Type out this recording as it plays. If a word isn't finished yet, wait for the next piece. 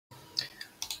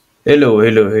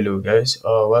Hello, guys.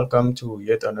 Welcome to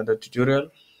yet another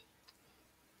tutorial.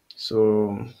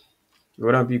 So,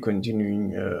 we're gonna be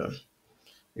continuing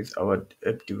with our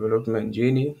app development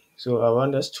journey. So, I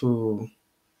want us to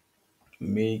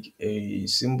make a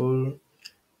simple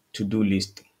to-do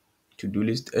list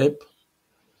app.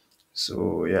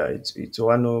 So, yeah, it's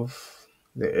one of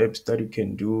the apps that you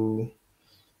can do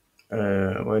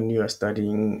when you are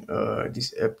studying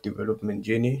this app development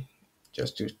journey,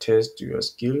 just to test your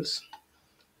skills.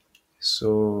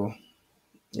 So,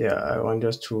 yeah, I want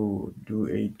us to do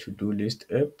a to-do list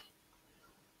app.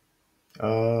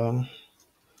 Um,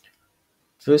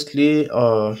 Firstly,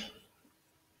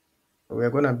 we're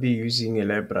gonna be using a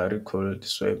library called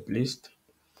SwipeList.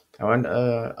 I want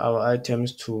our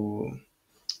items to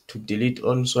delete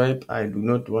on swipe. I do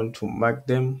not want to mark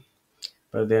them,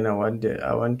 but then I want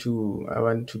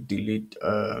to delete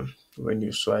when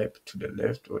you swipe to the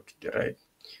left or to the right.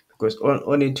 Because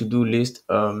on a to-do list,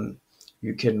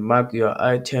 you can mark your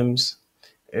items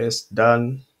as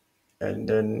done, and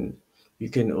then you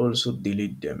can also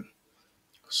delete them.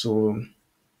 So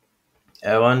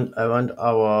I want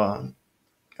our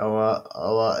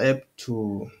app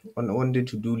to on the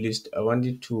to-do list. I want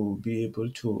it to be able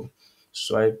to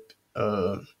swipe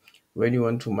when you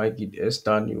want to make it as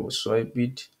done, you swipe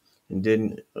it, and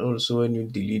then also when you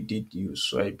delete it, you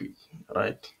swipe it,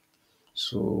 right?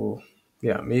 So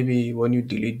yeah, maybe when you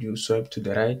delete, you swipe to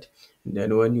the right, and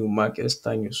then when you mark as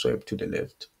done, you swipe to the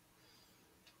left.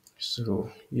 So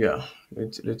yeah,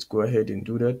 let's go ahead and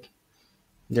do that.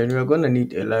 Then we're gonna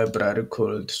need a library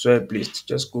called SwipeList.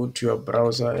 Just go to your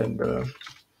browser and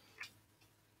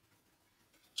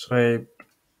swipe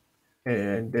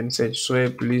and then search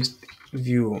SwipeList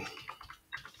view,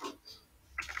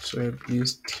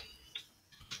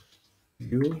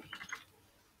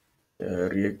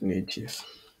 React Native.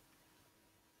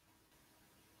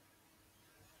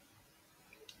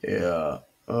 Yeah.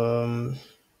 I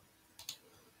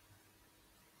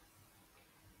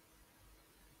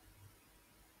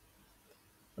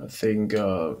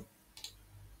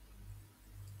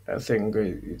think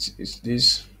it's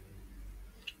this.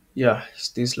 Yeah, it's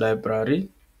this library.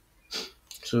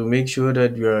 So make sure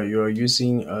that you are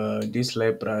using this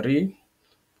library.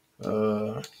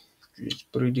 It's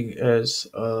pretty as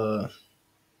so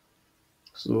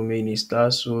many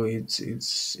stars, so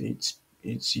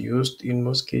it's used in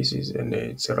most cases, and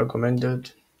it's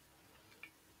recommended.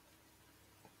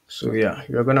 So yeah,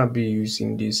 you're gonna be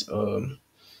using this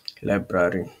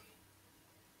library.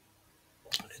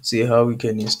 Let's see how we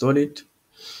can install it.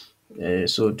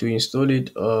 So to install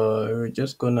it, we're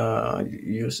just gonna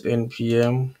use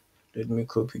npm. Let me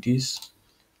copy this,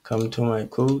 come to my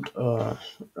code. All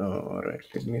right,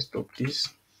 let me stop this.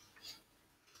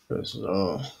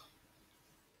 So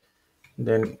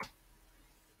then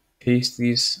paste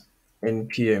this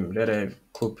npm that I've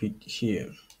copied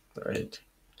here, right?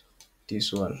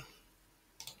 This one.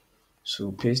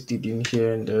 So paste it in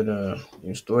here and then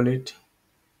install it.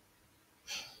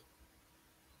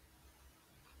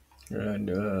 And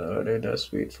let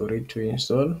us wait for it to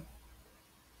install.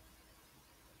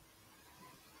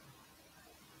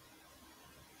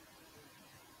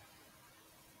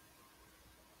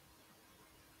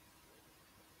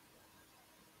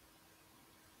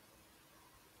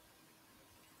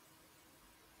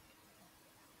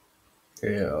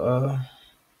 Yeah.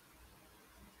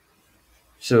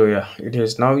 So yeah, it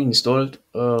has now installed.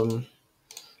 Then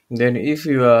if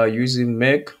you are using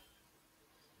Mac,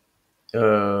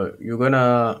 you're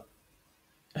gonna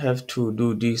have to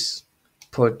do this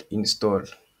port install,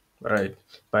 right?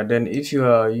 But then if you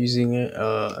are using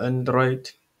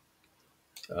Android,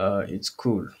 it's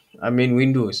cool. I mean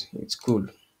Windows, it's cool.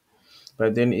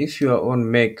 But then if you are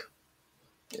on Mac,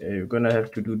 you're gonna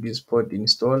have to do this port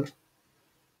install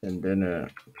and then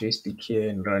paste it here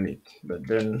and run it. But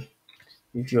then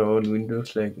if you're on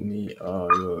Windows like me,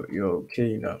 you're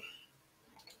okay now.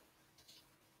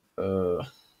 Uh,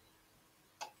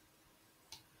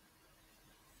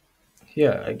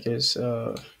 yeah, I guess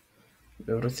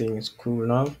everything is cool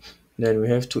now. Then we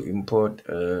have to import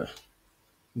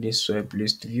this swipe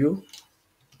list view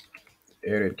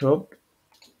at the top.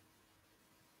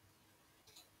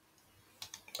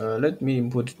 Let me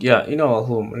import it. Yeah, in our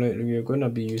home. We're gonna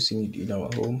be using it in our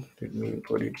home. Let me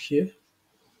import it here.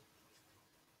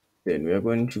 Then we are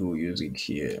going to use it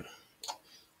here.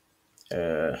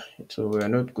 So we are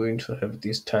not going to have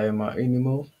this timer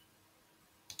anymore.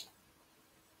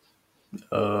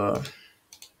 Uh,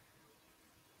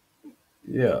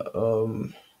 yeah.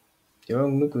 Yeah,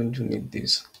 I'm not going to need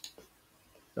this.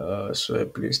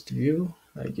 Swipe list view,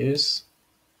 I guess.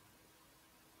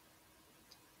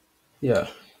 Yeah.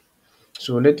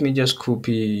 So let me just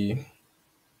copy.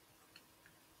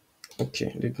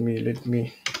 Okay, let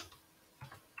me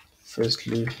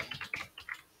firstly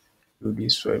do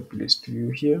this swipe list view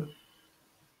here.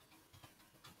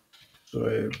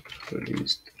 Swipe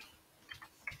list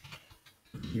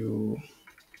view.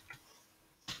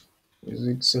 Is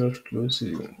it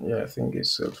self-closing? Yeah, I think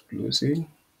it's self-closing.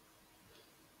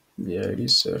 Yeah, it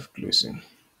is self-closing.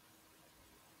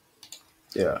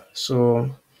 Yeah, so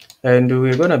and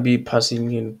we're gonna be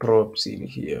passing in props in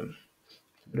here.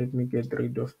 Let me get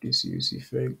rid of this use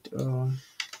effect.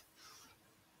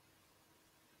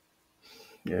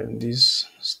 Yeah, in this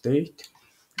state.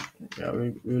 Yeah,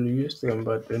 we will use them,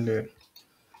 but then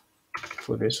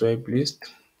for the swipe list.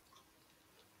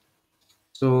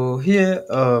 So here,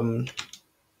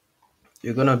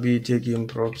 you're gonna be taking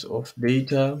props of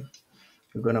data.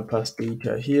 You're gonna pass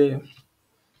data here,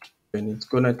 and it's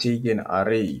gonna take an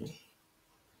array,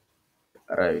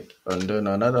 right? And then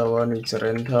another one is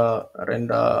render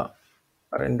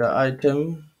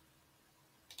item.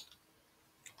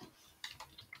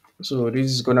 So this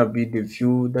is gonna be the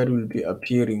view that will be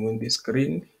appearing on the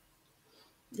screen.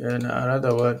 And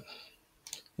another one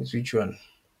is which one?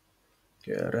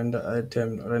 Yeah, render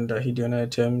item, render hidden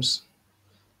items.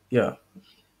 Yeah.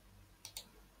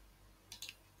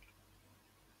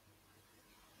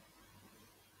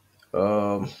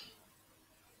 Um,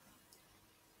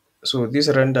 so this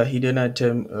render hidden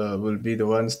item will be the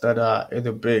ones that are at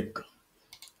the back.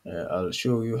 I'll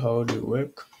show you how they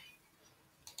work.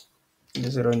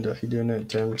 These render hidden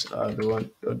items are the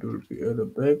one that will be at the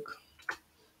back.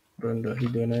 Render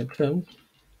hidden item.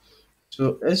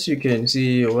 So as you can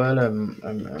see, while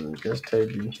I'm just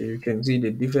typing here, you can see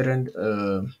the different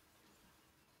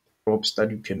props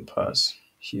that you can pass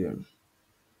here.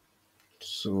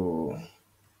 So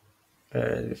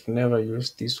I've never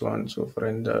used this one. So for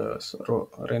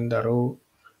render row,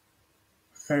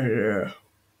 uh,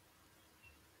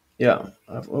 yeah,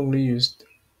 I've only used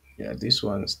these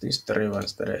three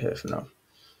ones that I have now.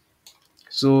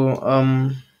 So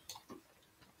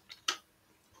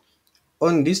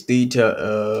on this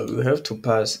data, we have to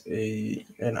pass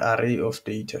an array of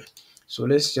data. So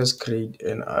let's just create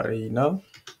an array now.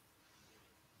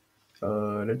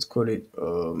 Let's call it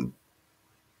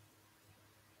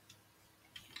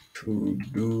to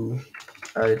do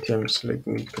items. Let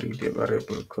me create a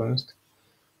variable const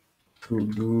to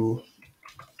do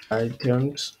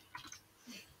items.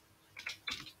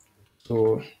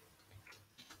 So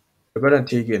we're gonna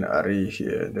take an array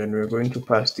here, then we're going to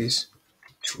pass this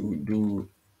to do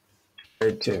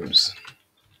items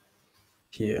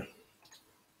here,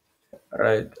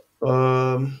 right?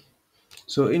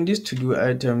 So in this to do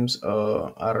items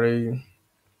array,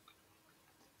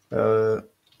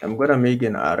 I'm gonna make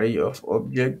an array of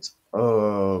objects.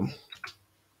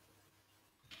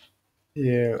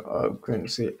 Here I can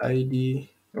say ID.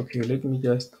 Okay, let me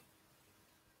just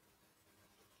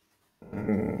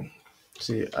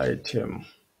say item,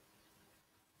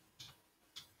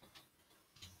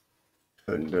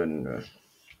 and then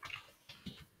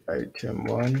item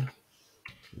one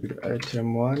with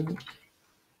item one.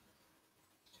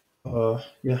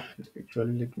 Yeah,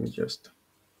 actually, let me just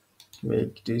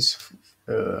make this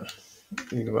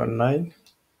in 19.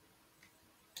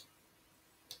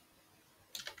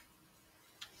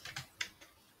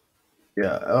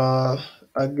 Yeah,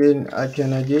 again, I can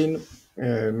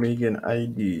make an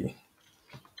ID.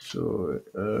 So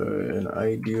an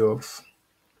ID of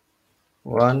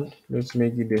one, let's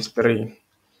make it a string.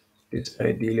 This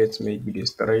ID, let's make it a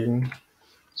string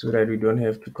so that we don't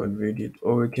have to convert it.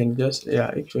 Or we can just,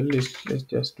 yeah, actually, let's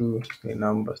just do a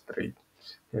number straight.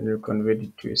 Then we'll convert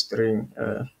it to a string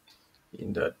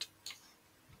in that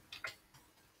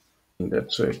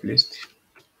swipe list.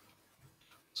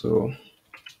 So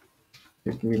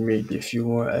let me make a few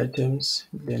more items,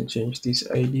 then change these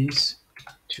IDs.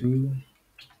 2,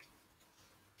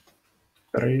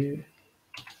 3,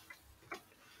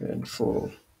 and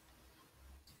 4.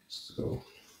 So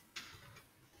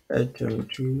item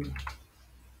 2,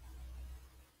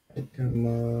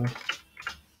 item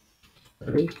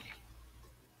 3,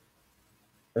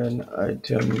 and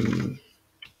item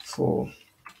 4.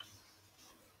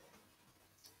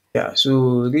 Yeah,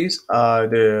 so these are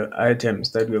the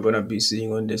items that we're going to be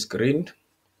seeing on the screen.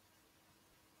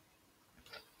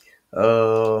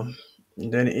 Uh,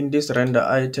 then in this render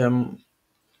item,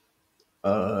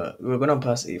 we're going to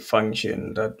pass a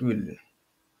function that will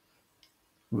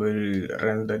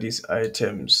render these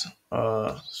items.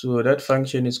 So that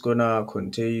function is going to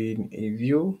contain a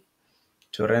view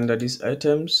to render these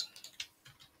items.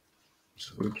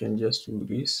 So we can just do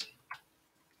this.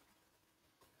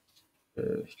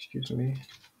 excuse me,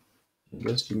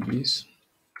 just do this.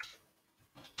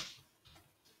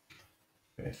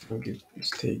 I think it's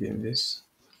taking this.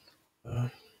 Uh,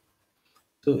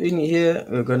 so in here,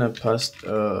 we're gonna pass,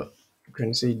 you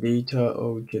can say data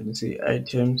or we can say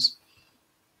items.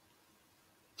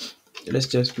 Let's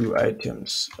just do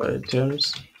items.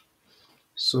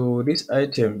 So these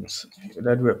items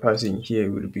that we're passing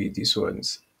here will be these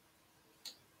ones.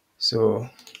 So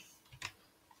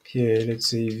here, let's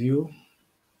say view.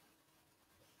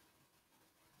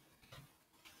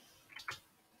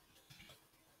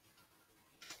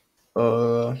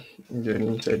 Then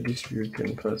inside this view, you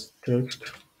can pass text.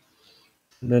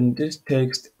 Then this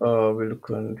text will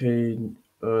contain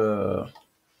the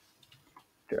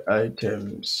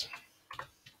items.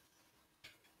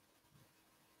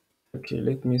 Okay,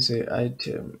 let me say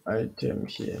item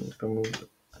here and remove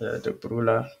the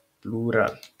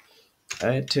plural.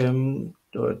 Item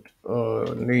dot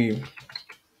name.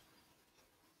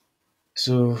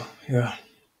 So yeah,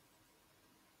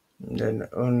 then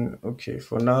on. Okay,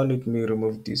 for now, let me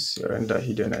remove this render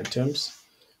hidden items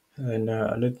and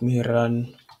let me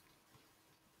run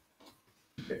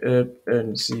app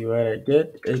and see what I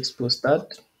get. Expo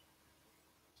start.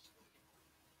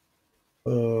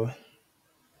 Uh,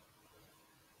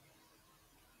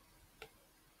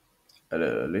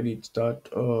 let it start.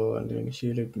 And then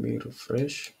here, let me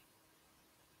refresh.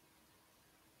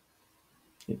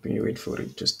 Let me wait for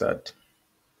it to start.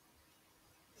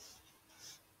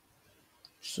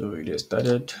 So it has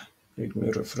started. Let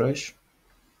me refresh.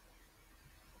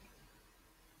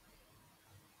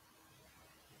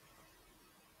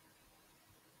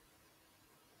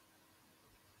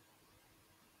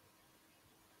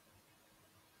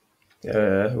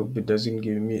 I hope it doesn't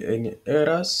give me any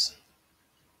errors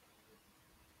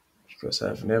because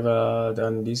I've never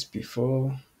done this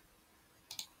before.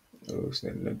 Oh, it's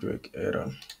a network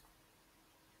error.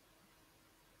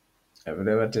 I've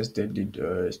never tested it,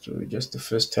 so just the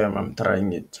first time I'm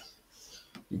trying it.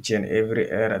 Each and every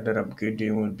error that I'm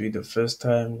getting will be the first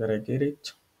time that I get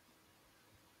it.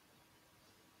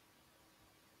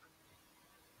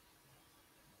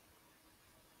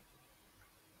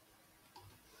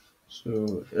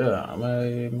 So yeah,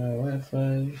 my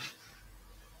Wi-Fi.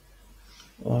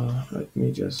 Let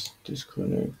me just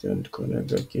disconnect and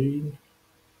connect again.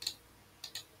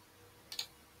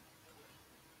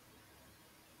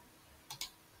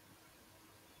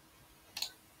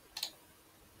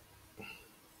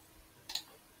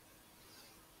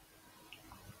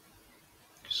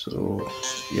 So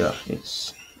yeah,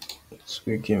 it's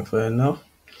working fine now.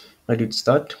 I did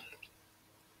start.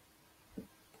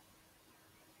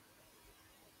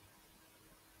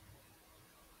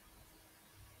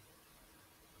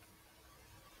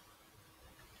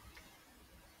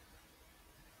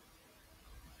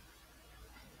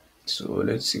 So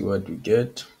let's see what we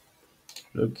get.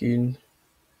 Login.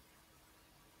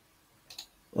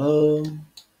 Um,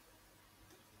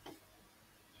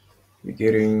 we're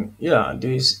getting, yeah.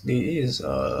 There is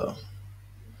okay.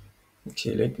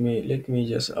 Let me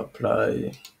just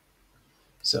apply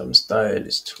some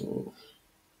styles to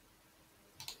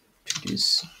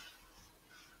this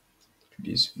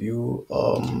view.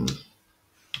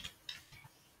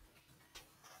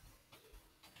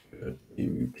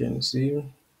 You can see.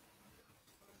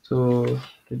 So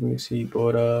let me see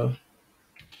border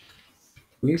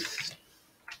width.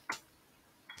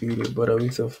 Do the border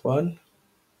width of one.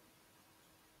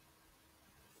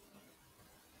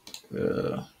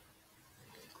 Uh,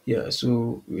 yeah.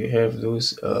 So we have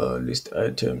those list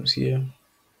items here,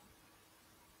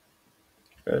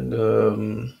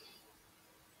 and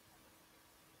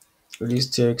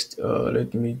list text.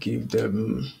 Let me give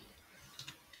them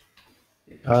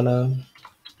color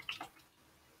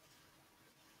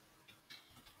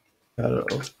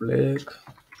of black.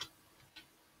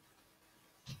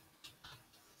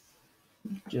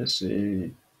 Just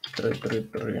say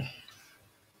 333.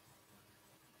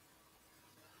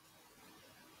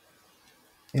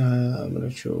 I'm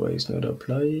not sure why it's not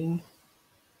applying.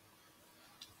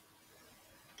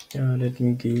 Let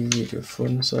me give it a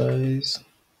font size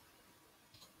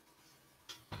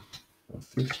of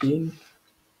 15.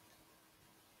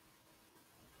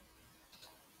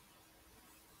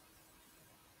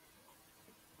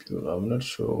 So I'm not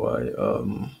sure why.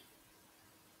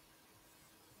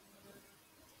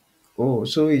 Oh,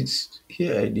 so it's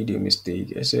here. I did a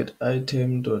mistake. I said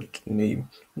item dot name.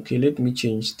 Okay, let me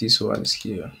change these ones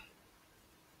here.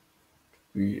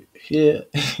 Here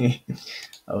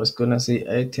I was gonna say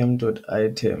item dot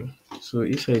item. So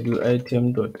if I do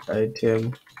item dot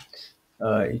item,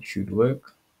 it should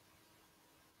work.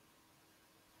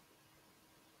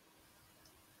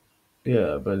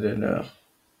 Yeah, but then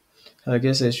I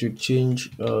guess I should change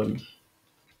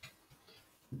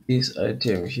this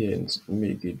item here and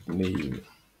make it name.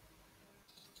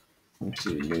 Let's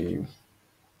say name,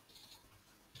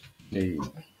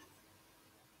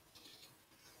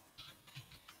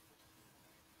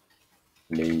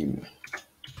 name.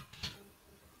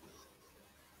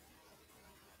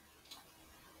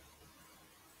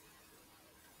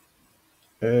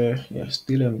 Yeah,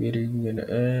 still I'm getting an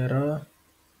error.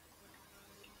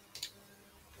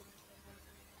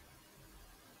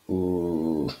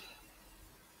 Oh,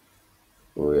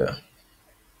 oh yeah.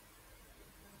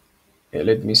 Yeah,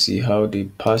 let me see how they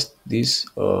passed this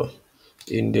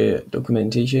in the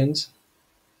documentations.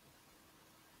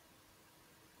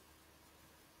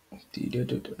 The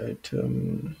data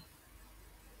item.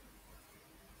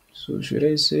 So should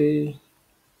I say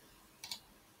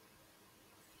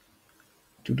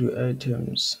to do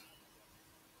items?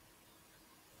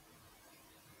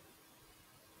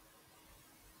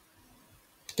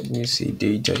 Let me see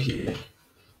data here.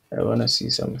 I wanna see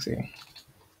something.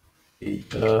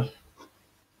 Data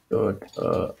dot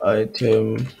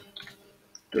item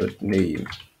dot name.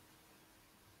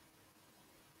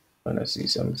 Wanna see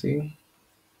something?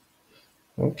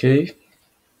 Okay,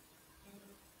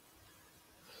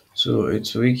 so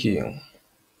it's working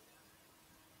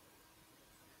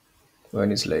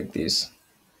when it's like this.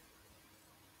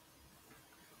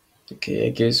 Okay, I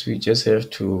guess we just have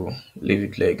to leave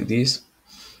it like this.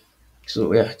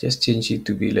 So yeah, just change it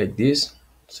to be like this.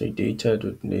 Say data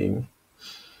dot name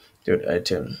dot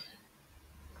item.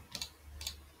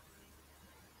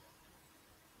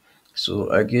 So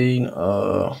again,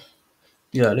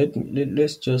 yeah,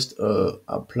 let's just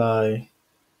apply.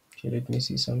 Okay, let me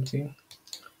see something.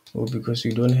 Oh, because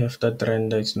we don't have that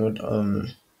render, it's not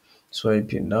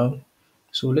swiping now.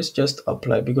 So let's just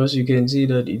apply because you can see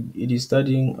that it is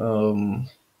starting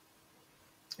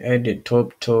at the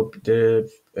top there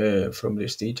from the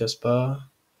status bar.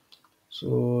 So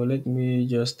let me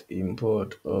just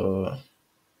import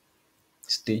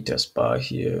status bar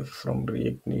here from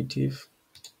React Native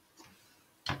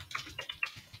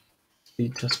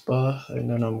status bar, and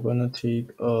then I'm gonna take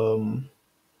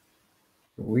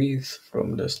width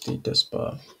from the status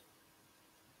bar.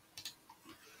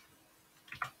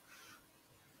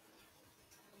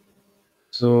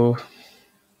 So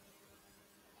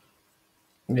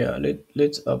yeah,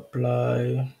 let's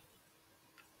apply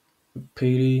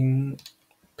pairing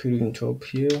top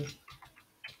here,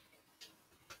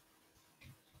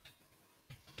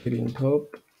 pairing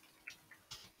top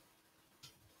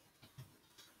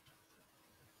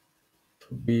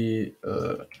to be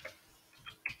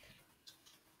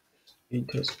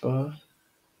status bar,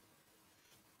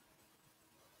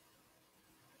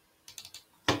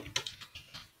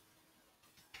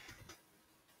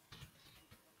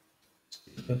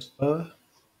 status bar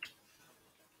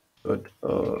dot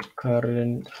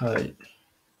current height.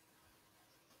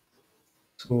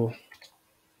 So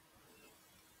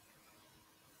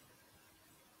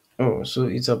oh, so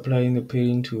it's applying the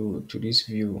pairing to this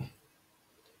view.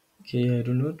 Okay, I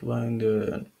do not want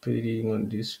the pairing on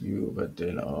this view, but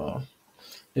then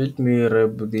let me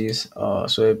wrap this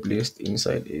swipe list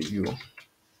inside a view.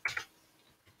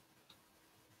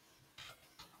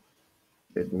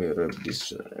 Let me wrap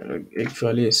this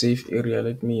actually a safe area.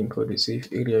 Let me import a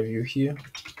safe area view here.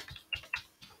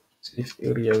 Safe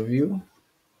area view,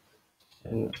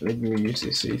 and let me use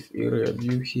a safe area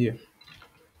view here.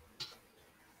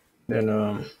 Then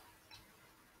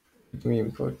let me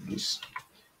import this.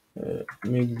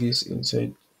 Make this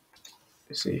inside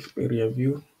the safe area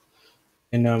view,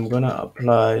 and I'm gonna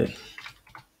apply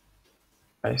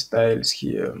my styles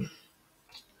here.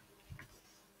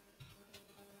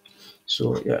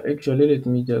 So yeah, actually let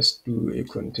me just do a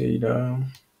container.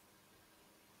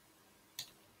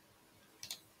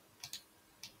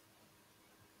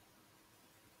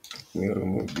 Let me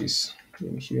remove this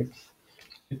in here.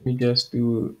 Let me just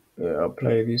do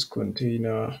apply this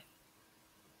container.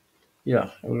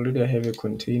 Yeah, already I have a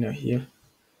container here.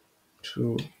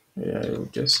 So yeah, I will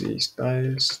just say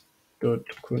styles dot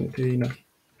container.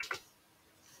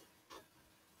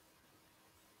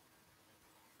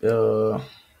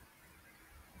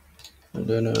 And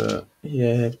then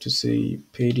here I have to say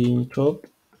padding top,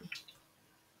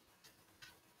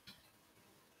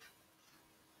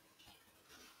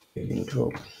 padding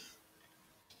top,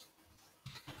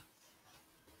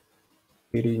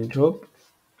 padding top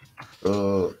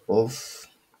of.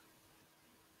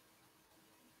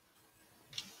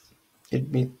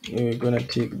 We're gonna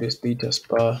take the status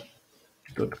bar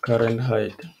dot current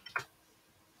height.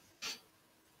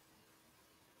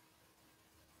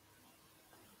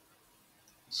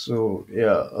 So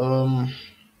yeah,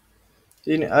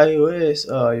 in iOS,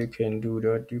 you can do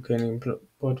that. You can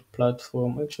import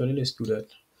platform. Actually, let's do that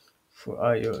for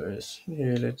iOS.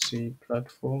 Here, let's see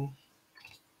platform.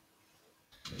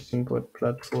 Let's import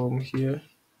platform here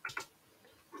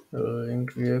in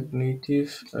React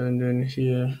Native, and then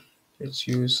here let's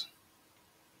use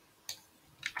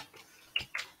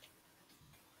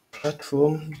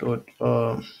platform dot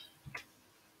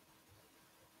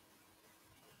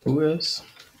OS,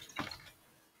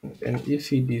 and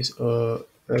if it is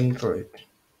Android,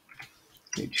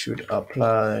 it should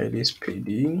apply this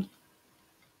padding,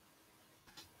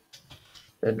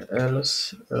 and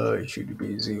else it should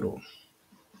be 0.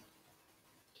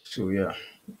 So yeah,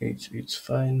 it's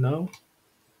fine now.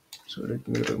 So let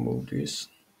me remove this.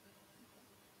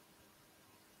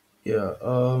 Yeah,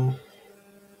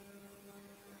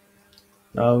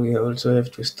 now we also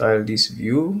have to style this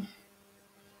view.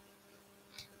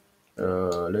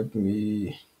 Let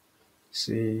me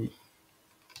say,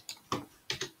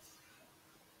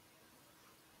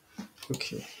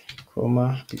 okay,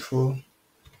 comma before.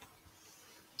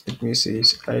 Let me say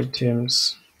it's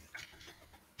items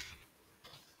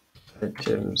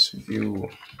view.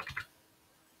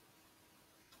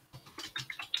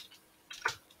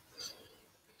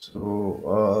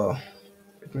 So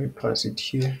let me pass it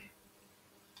here.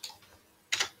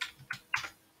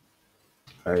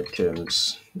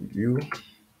 Items view.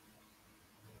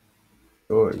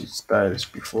 Oh, it's styles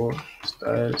before.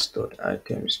 Styles dot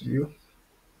items view.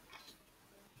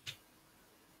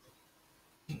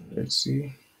 Let's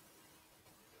see.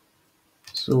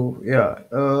 So yeah,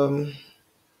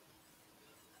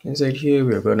 inside here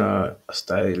we're gonna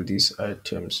style these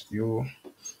items view.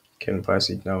 Can pass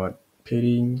it now at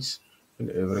paddings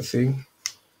and everything.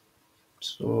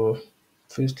 So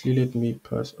firstly, let me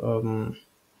pass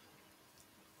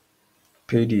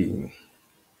padding.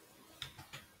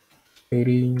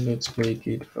 Padding. Let's make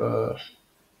it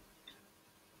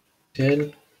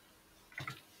 10.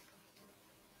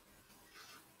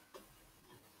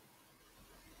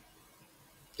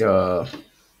 Uh,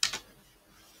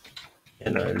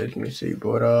 and let me say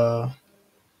border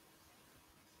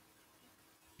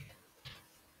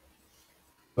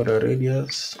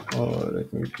radius, or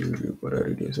let me give you border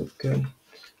radius of 10.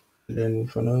 Then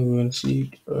for now we won't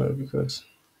see it because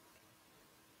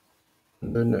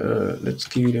then let's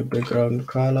give it a background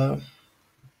color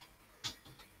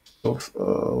of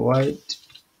white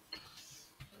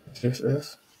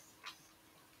FF.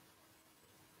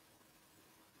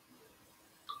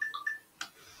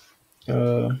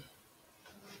 uh,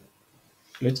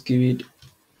 let's give it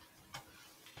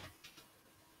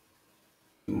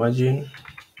margin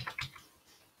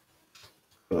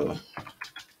uh,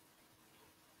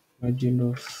 margin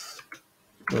of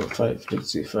 5.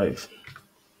 Let's say 5.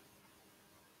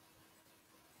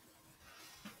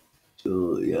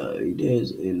 So yeah, it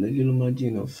has a little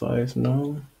margin of 5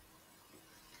 now.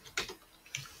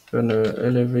 Then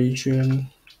elevation,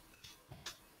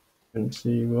 and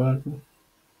see what.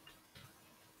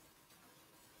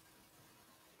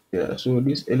 Yeah, so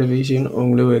this elevation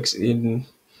only works in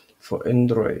for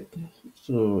Android.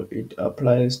 So it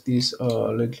applies this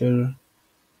little,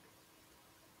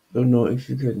 don't know if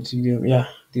you can see them. Yeah,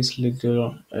 this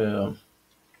little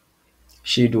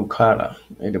shadow color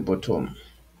at the bottom.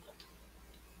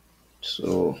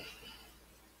 So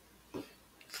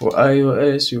for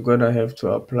iOS, you're gonna have to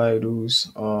apply those.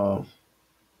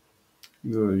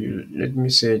 You let me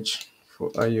search for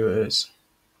iOS.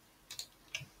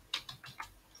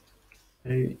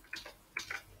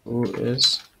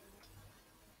 iOS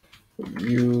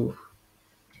view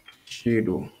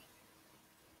shadow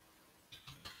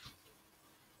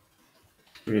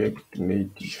React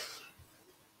Native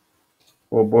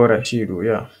or border shadow.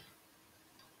 Yeah,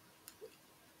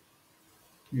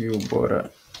 view border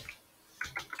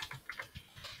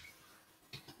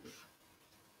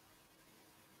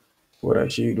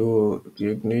shadow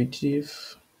React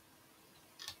Native.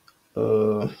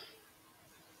 Uh,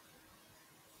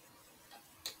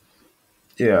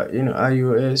 yeah, in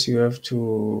iOS you have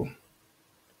to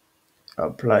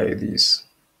apply this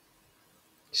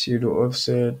shadow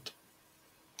offset.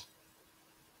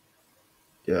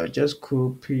 Yeah, just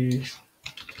copy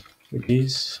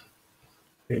this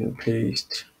and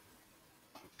paste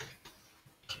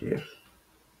here.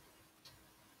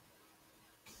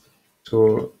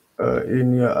 So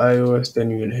in your iOS,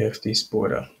 then you will have this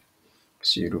border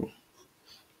shadow.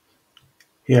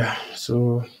 Yeah.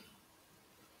 So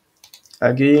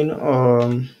again,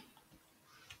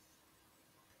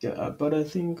 yeah, but I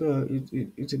think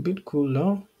it's a bit cool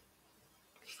now.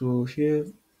 So here,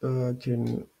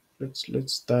 can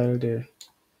let's style there.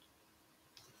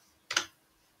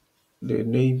 the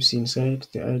names inside,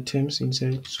 the items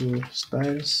inside. So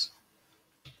styles,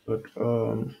 but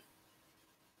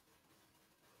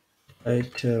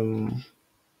item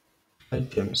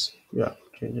items. Yeah,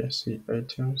 you can just see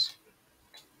items.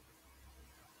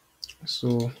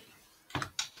 So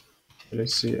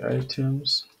let's see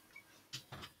items.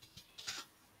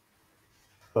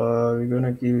 We're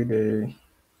gonna give it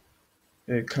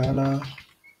a color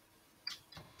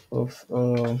of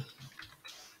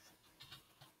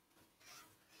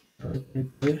three,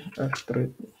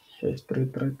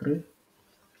 three,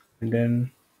 and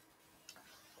then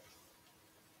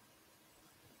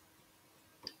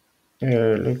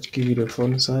let's give it a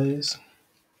font size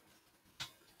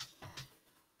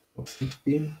of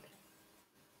 15.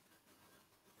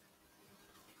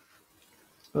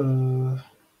 Uh,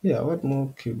 yeah, what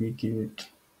more can we give it?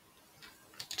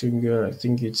 I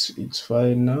think it's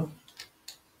fine now.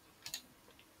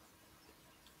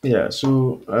 Yeah,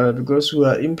 so because we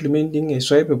are implementing a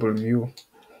swipeable view,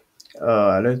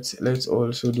 let's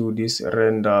also do this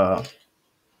render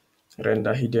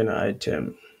hidden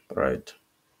item, right?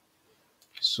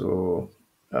 So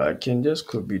I can just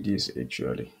copy this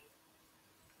actually.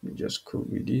 We just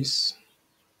copy this.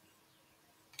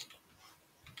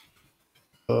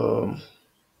 Um,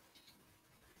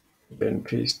 then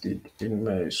paste it in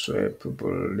my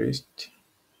swipeable list.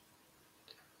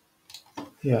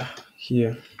 Yeah,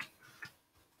 here.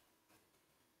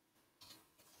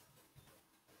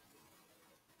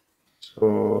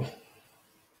 So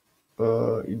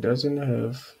it doesn't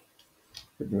have.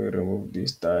 Let me remove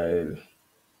this style.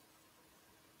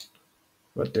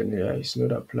 But then yeah, it's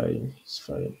not applying. It's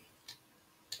fine.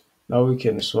 Now we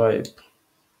can swipe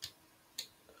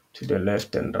to the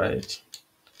left and right.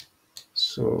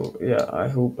 So yeah, I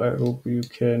hope you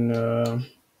can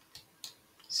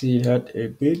see that a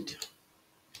bit.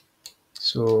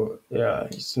 So yeah,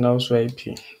 it's now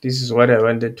swiping. This is what I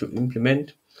wanted to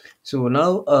implement. So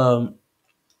now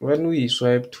when we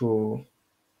swipe to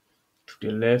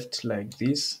the left like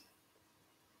this,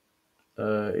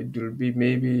 it will be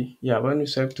maybe, yeah, when you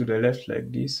swipe to the left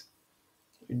like this,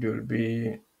 it will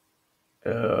be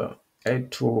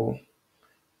add to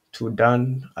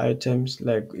done items.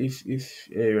 Like if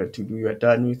you're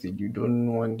done with it, you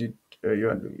don't want it,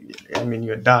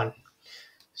 you're done.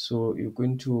 So you're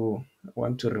going to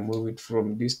want to remove it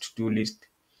from this to-do list.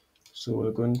 So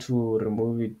we're going to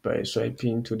remove it by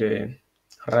swiping to the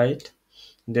right.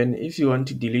 Then if you want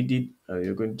to delete it,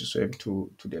 you're going to swipe to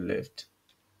the left,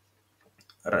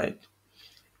 right?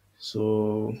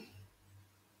 So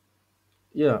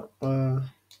yeah,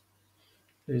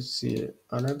 let's see.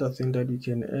 Another thing that we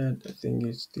can add, I think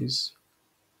it's this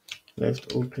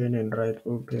left open and right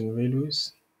open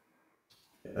values.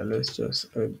 Yeah, let's just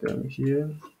add them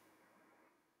here.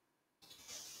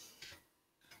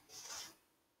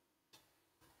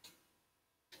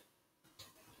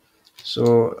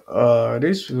 So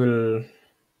this will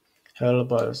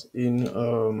help us in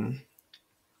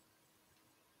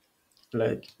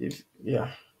like if,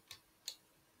 yeah,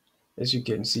 as you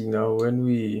can see now when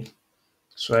we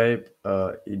swipe,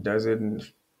 it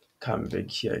doesn't come back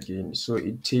here again. So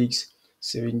it takes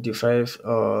 75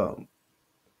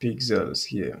 pixels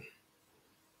here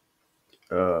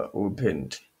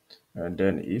opened. And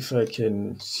then if I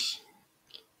can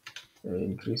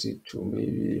increase it to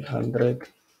maybe 100,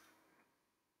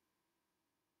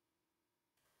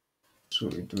 so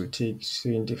it will take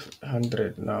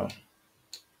 100 now.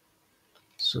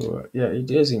 So yeah, it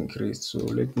has increased. So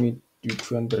let me do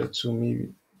 200. So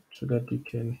maybe so that we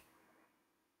can,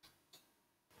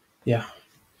 yeah.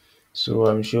 So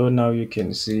I'm sure now you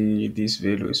can see these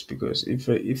values, because if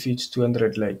it's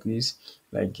 200 like this,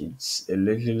 like it's a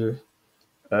little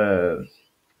uh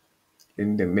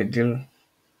in the middle.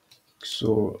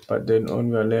 So but then on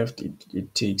your left,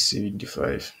 it takes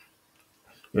 75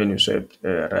 when you swipe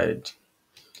right.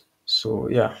 So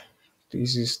yeah,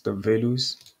 this is the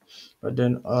values. But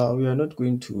then we are not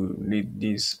going to need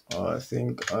this. I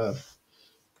think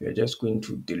we are just going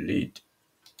to delete.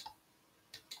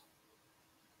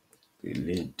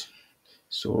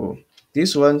 So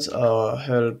these ones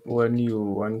help when you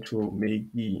want to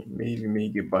maybe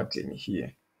make a button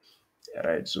here,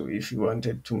 right? So if you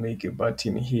wanted to make a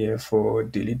button here for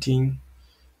deleting,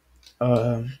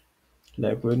 um,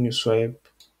 like when you swipe,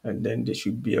 and then there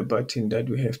should be a button that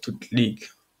you have to click,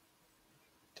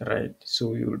 right?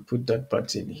 So you will put that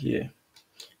button here.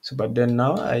 So but then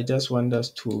now I just want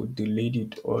us to delete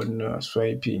it on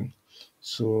swiping,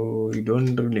 so you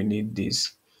don't really need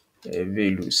these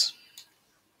values.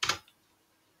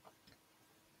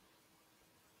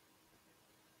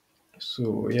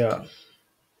 So yeah,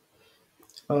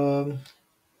 um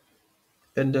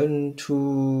And then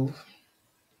to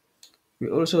we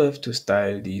also have to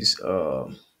style these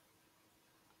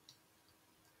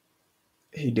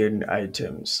hidden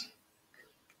items.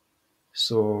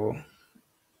 So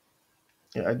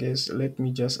yeah, I guess let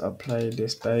me just apply the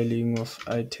styling of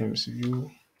items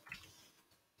view.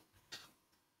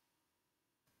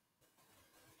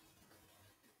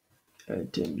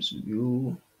 Items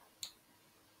view.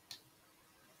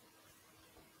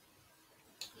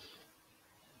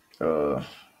 Uh,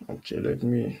 okay, let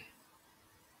me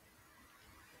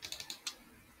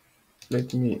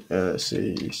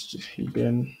say it's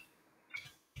hidden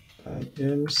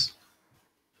items.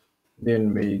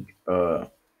 Then make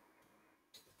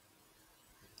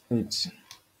it.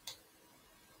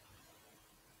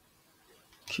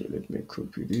 Okay, let me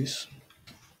copy this.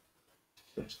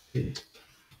 Just paste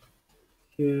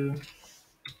here.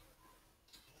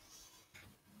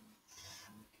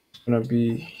 It's gonna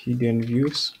be hidden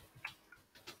views,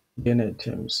 hidden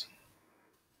items.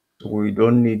 So we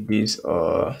don't need these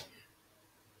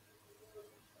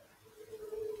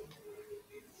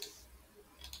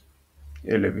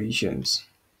elevations.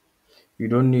 We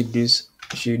don't need this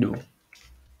shadow.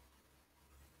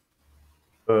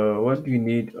 What we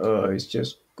need is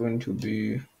just going to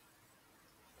be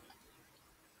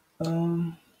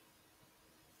um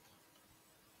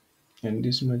and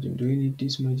this margin. Do we need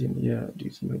this margin? Yeah,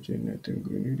 this margin. I think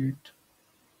we need it.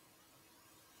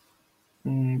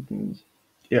 Mhm.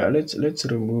 Yeah, let's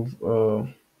remove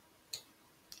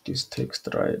this text,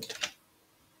 right?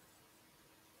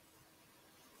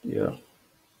 Yeah.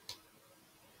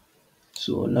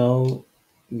 So now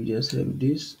we just have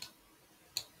this.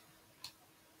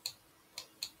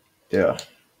 Yeah.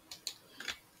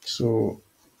 So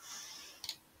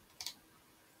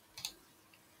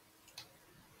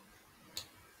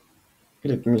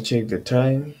let me check the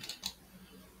time.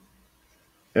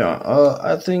 Yeah.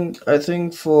 I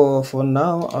think for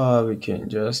now we can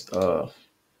just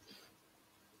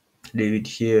leave it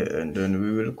here, and then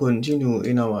we will continue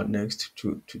in our next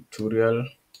tutorial.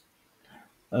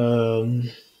 Um,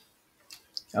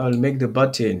 I'll make the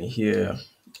button here.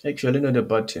 Actually, not the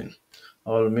button.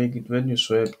 I'll make it when you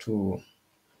swipe to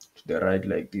the right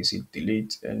like this, it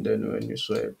deletes, and then when you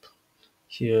swipe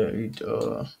here, it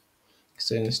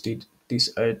sends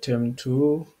this item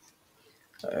to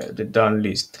the done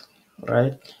list,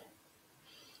 right?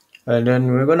 And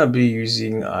then we're gonna be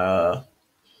using array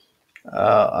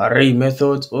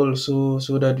methods also,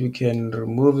 so that we can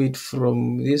remove it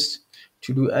from this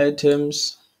to do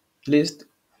items list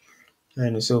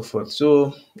and so forth.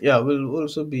 So yeah, we'll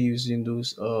also be using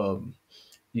those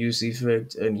use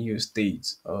effects and use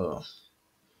states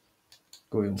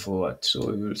going forward.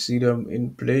 So you'll see them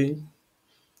in play.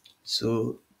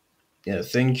 So yeah,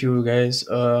 thank you guys.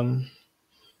 And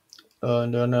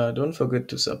then don't forget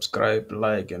to subscribe,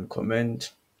 like, and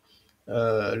comment.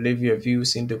 Leave your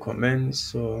views in the comments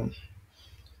so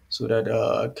that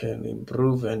I can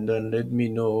improve, and then let me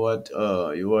know what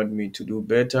you want me to do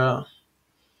better.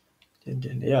 And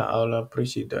then yeah, I'll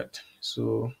appreciate that.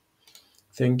 So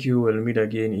thank you. We'll meet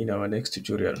again in our next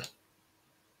tutorial.